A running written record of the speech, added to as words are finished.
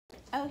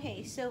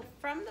Okay, so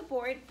from the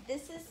board,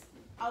 this is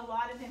a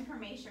lot of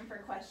information for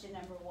question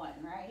number 1,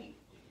 right?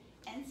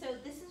 And so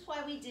this is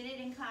why we did it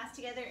in class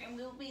together, and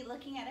we'll be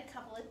looking at a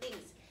couple of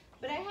things.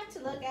 But I have to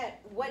look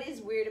at what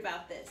is weird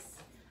about this.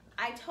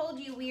 I told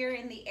you we are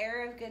in the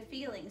era of good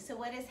feelings, so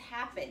what has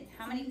happened?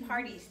 How many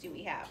parties do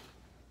we have?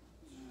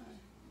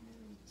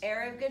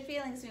 Era of good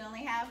feelings, we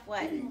only have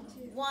what?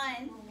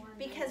 1,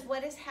 because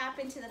what has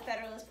happened to the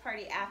Federalist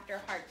Party after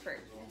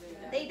Hartford?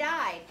 They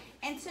died.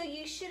 And so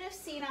you should have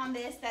seen on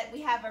this that we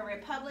have a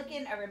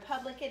Republican, a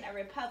Republican, a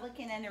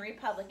Republican, and a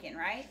Republican,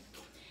 right?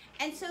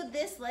 And so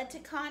this led to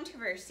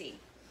controversy.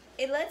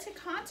 It led to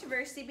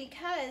controversy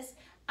because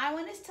I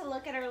want us to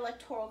look at our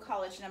Electoral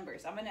College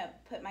numbers. I'm going to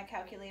put my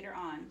calculator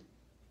on.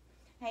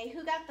 Hey,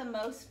 who got the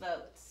most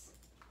votes?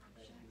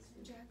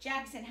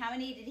 Jackson. How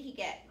many did he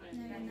get?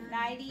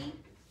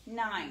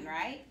 99,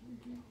 right?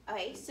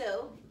 Okay,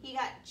 so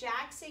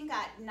Jackson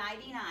got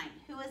 99.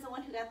 Who was the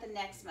one who got the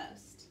next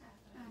most?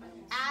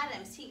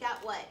 Adams. He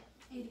got what?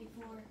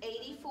 84.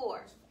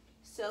 84.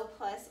 So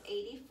plus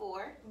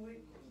 84.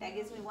 That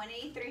gives me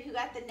 183. Who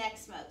got the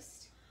next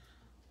most?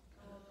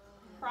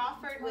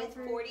 Crawford with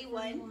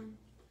 41.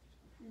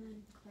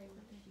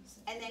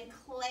 And then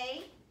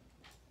Clay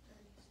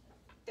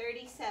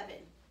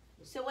 37.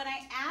 So when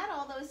I add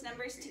all those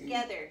numbers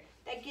together,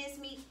 that gives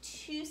me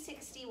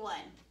 261.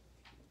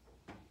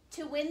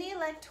 To win the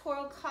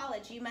Electoral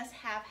College, you must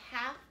have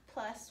half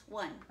plus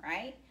 1,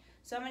 right?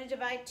 So I'm going to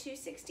divide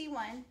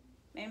 261.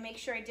 Let me make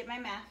sure I did my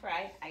math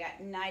right. I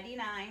got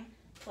 99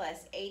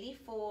 plus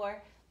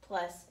 84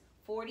 plus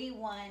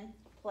 41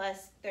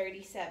 plus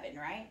 37,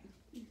 right?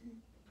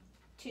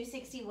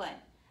 261.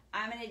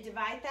 I'm going to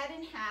divide that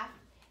in half.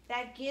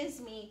 That gives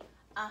me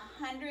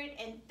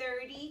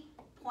 130.5.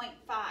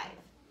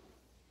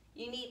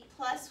 You need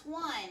plus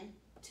 1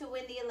 to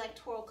win the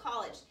Electoral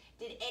College.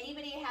 Did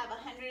anybody have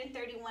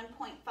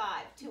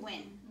 131.5 to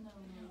win?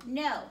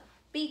 No.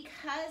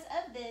 Because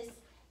of this,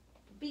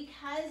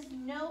 because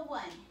no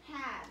one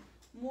had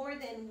more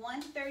than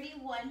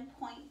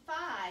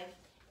 131.5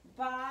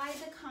 by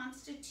the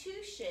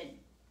Constitution,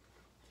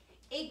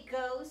 it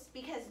goes,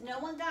 because no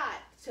one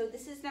got, so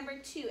this is number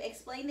 2,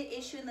 explain the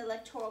issue in the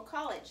Electoral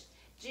College.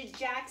 Did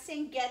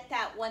Jackson get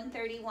that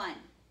 131?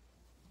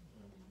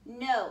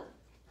 No.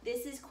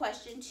 This is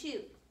question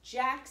 2.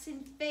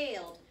 Jackson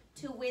failed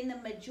to win the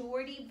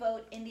majority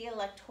vote in the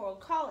Electoral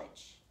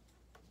College.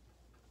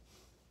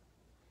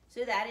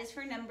 So that is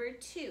for number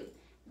 2.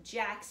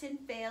 Jackson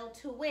failed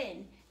to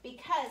win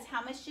because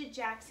how much did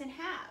Jackson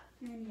have?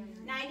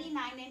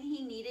 99, and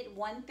he needed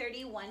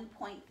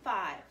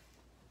 131.5.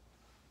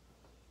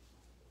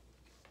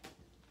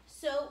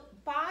 So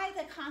by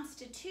the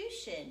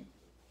Constitution,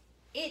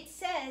 it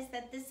says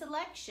that this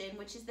election,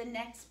 which is the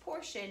next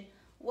portion,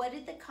 what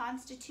did the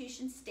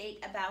Constitution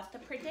state about the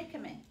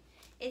predicament?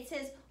 It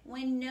says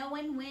when no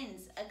one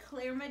wins a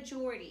clear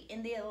majority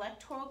in the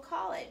Electoral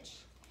College,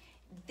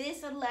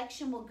 this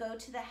election will go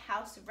to the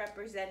House of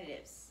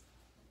Representatives.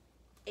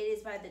 It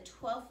is by the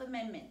 12th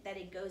Amendment that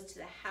it goes to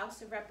the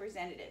House of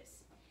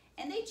Representatives.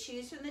 And they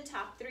choose from the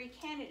top 3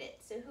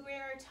 candidates. So who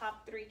are our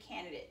top 3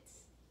 candidates?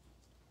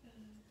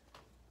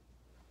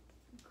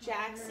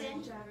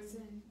 Jackson,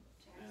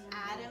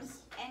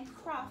 Adams, and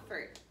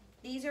Crawford.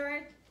 These are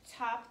our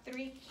top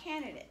 3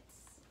 candidates.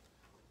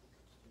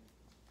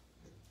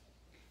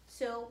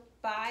 So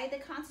by the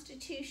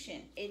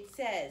Constitution, it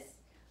says,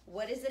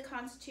 what does the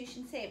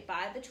Constitution say?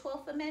 By the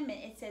 12th Amendment,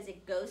 it says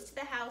it goes to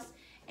the House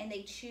and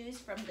they choose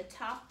from the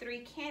top 3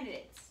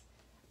 candidates.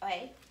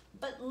 Okay?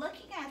 But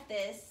looking at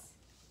this,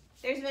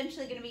 there's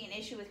eventually going to be an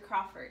issue with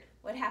Crawford.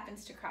 What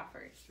happens to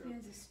Crawford?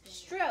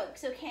 Stroke.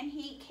 So can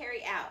he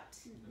carry out?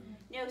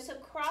 No, so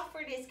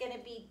Crawford is going to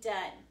be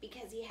done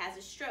because he has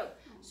a stroke.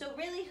 So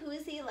really, who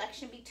is the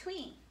election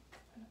between?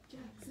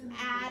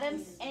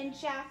 Adams and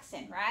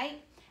Jackson,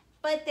 right?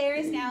 But there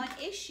is now an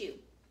issue.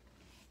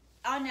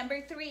 On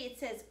number 3, it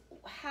says,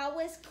 how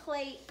was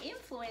Clay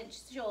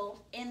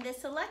influential in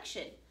this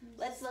election?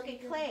 Let's look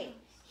at Clay.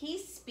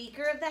 He's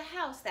Speaker of the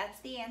House. That's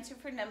the answer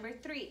for number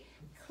 3.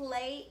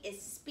 Clay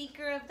is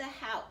Speaker of the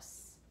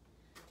House.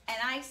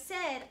 And I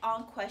said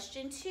on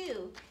question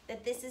 2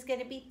 that this is going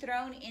to be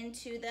thrown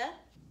into the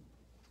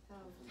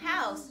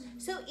House.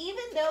 So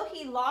even though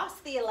he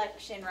lost the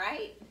election,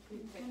 right?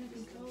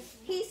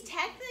 He's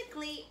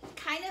technically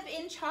kind of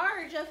in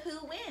charge of who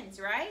wins,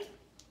 right?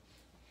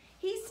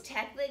 He's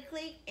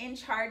technically in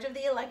charge of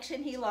the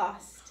election he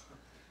lost.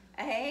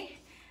 Okay?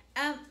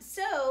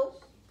 So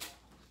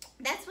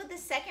that's what the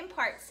second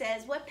part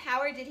says. What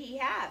power did he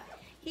have?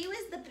 He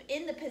was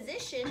in the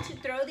position to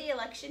throw the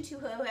election to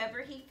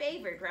whoever he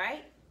favored,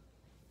 right?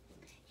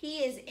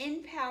 He is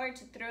in power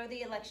to throw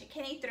the election.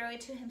 Can he throw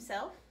it to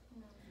himself?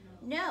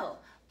 No.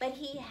 But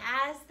he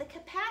has the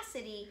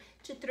capacity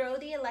to throw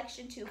the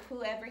election to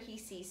whoever he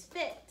sees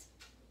fit.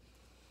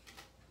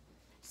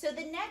 So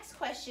the next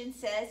question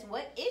says,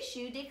 what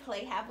issue did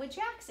Clay have with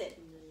Jackson?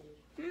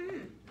 He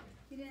didn't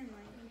like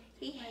him.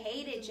 He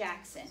hated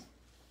Jackson.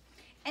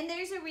 And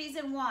there's a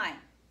reason why.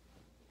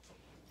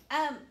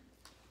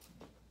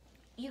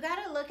 you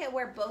got to look at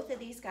where both of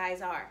these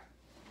guys are.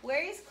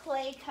 Where is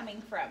Clay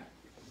coming from?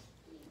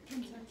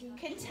 Kentucky.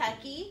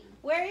 Kentucky.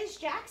 Where is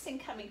Jackson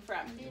coming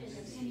from?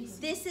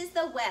 This is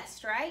the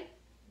West, right?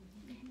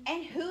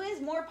 And who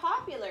is more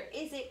popular?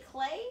 Is it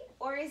Clay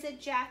or is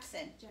it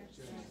Jackson?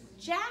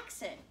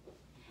 Jackson.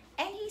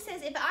 And he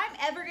says, if I'm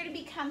ever going to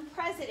become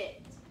president,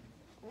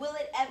 will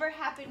it ever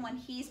happen when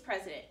he's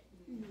president?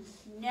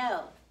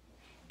 No.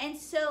 And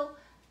so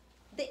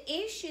the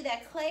issue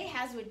that Clay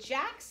has with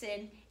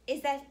Jackson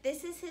is that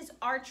this is his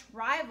arch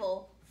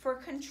rival for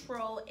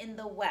control in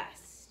the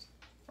West,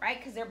 right?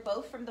 Because they're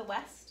both from the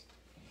West.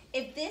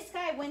 If this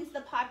guy wins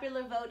the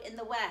popular vote in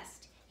the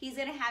West, he's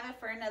going to have it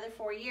for another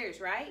 4 years,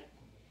 right?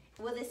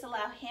 Will this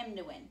allow him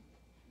to win?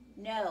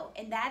 No.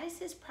 And that is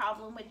his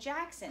problem with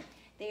Jackson.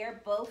 They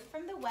are both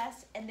from the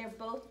West, and they're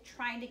both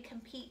trying to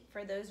compete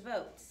for those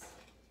votes.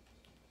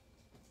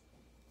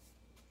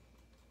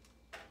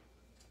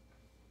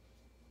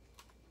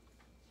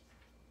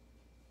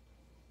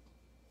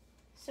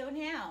 So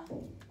now,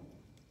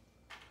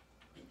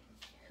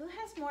 who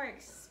has more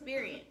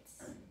experience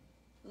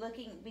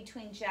looking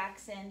between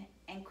Jackson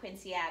and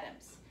Quincy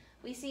Adams?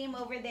 We see him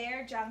over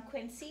there, John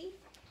Quincy.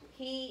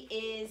 He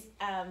is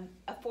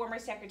a former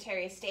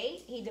Secretary of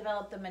State. He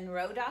developed the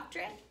Monroe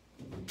Doctrine.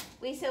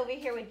 We see over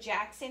here with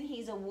Jackson,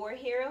 he's a war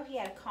hero. He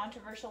had a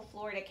controversial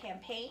Florida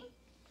campaign.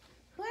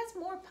 Who has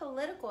more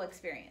political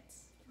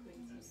experience?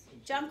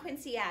 John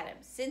Quincy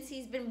Adams. Since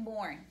he's been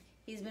born,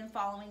 he's been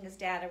following his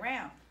dad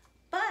around.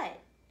 But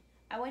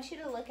I want you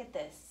to look at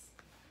this.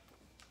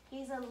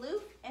 He's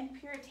aloof and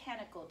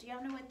puritanical. Do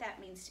y'all know what that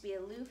means, to be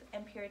aloof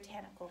and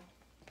puritanical?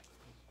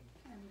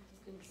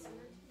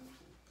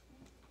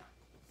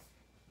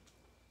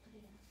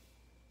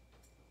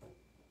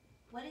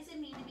 What does it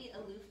mean to be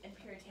aloof and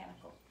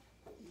puritanical?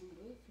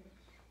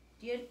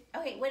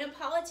 Okay, when a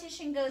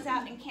politician goes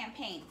out and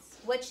campaigns,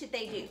 what should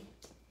they do?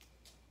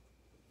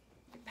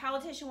 The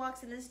politician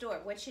walks in this door,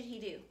 what should he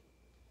do?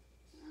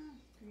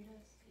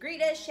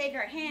 Greet us, shake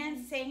our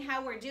hands, saying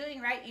how we're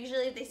doing, right?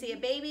 Usually if they see a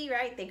baby,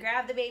 right, they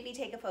grab the baby,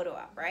 take a photo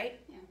op, right?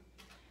 Yeah.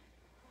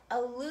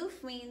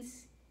 Aloof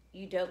means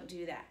you don't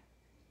do that.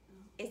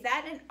 Is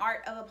that an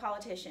art of a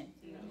politician?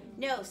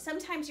 No,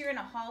 sometimes you're in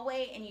a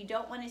hallway and you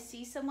don't want to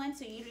see someone,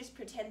 so you just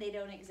pretend they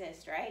don't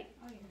exist, right?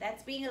 Oh, yeah.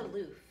 That's being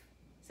aloof.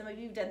 Some of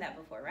you have done that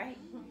before, right?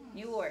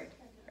 New word,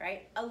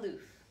 right?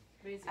 Aloof.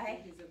 Basically,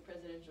 he's a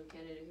presidential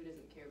candidate who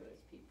doesn't care about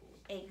his people.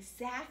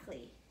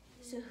 Exactly.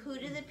 So who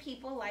do the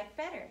people like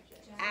better?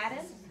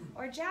 Adams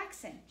or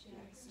Jackson?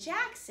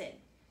 Jackson.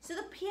 So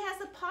he has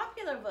the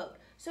popular vote.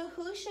 So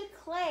who should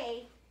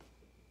Clay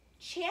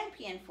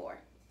champion for?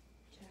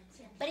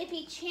 But if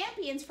he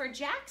champions for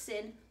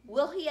Jackson,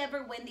 will he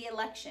ever win the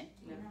election?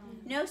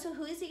 No, so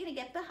who is he going to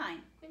get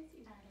behind?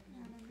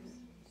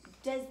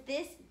 Does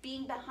this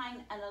being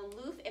behind an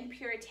aloof and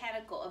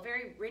puritanical, a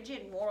very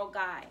rigid moral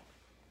guy,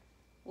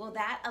 will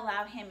that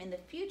allow him in the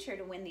future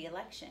to win the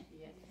election?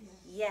 Yes.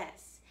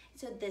 Yes.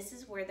 So this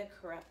is where the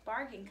corrupt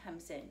bargain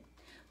comes in.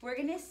 We're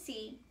going to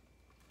see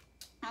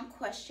on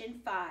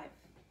question 5.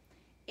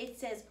 It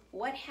says,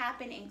 what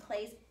happened in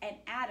Clay's and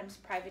Adams'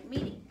 private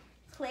meeting?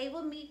 Clay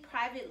will meet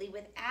privately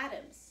with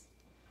Adams,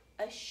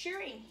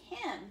 assuring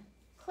him,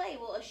 Clay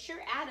will assure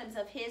Adams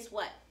of his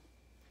what?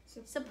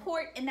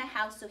 Support in the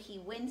House so he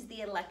wins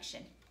the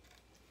election.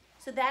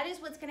 So that is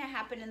what's going to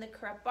happen in the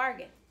corrupt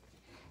bargain.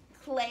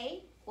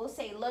 Clay will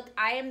say, look,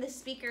 I am the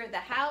Speaker of the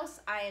House.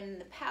 I am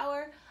the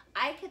power.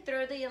 I could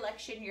throw the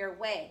election your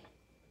way.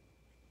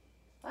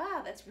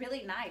 Wow, that's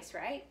really nice,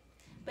 right?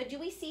 But do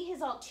we see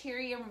his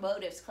ulterior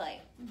motives,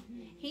 Clay?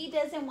 He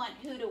doesn't want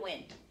who to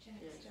win?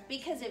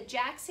 Because if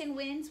Jackson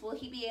wins, will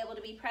he be able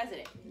to be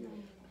president? No.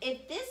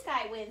 If this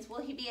guy wins,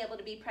 will he be able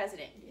to be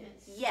president?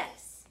 Yes.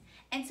 Yes.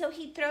 And so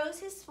he throws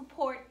his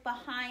support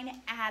behind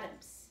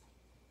Adams.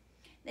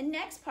 The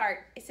next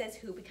part, it says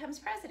who becomes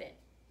president?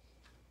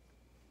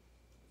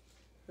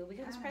 Who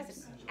becomes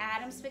president?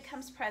 Adams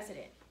becomes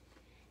president.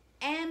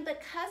 And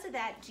because of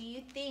that, do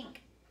you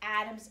think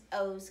Adams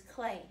owes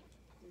Clay?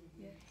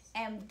 Yes.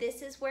 And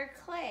this is where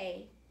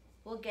Clay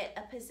will get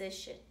a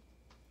position.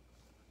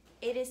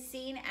 It is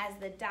seen as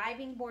the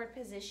diving board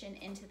position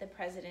into the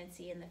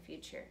presidency in the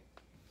future.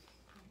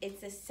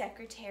 It's a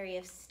Secretary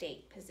of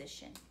State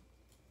position.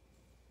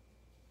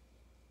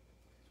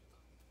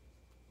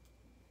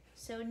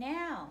 So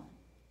now,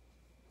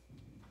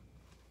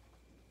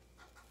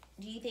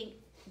 do you think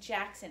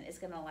Jackson is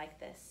going to like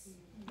this?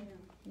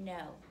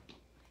 No.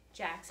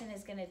 Jackson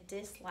is going to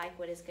dislike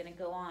what is going to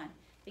go on.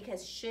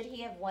 Because should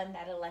he have won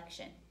that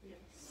election? Yes.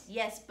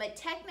 Yes, but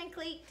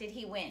technically, did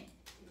he win?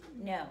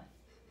 No.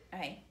 All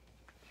right.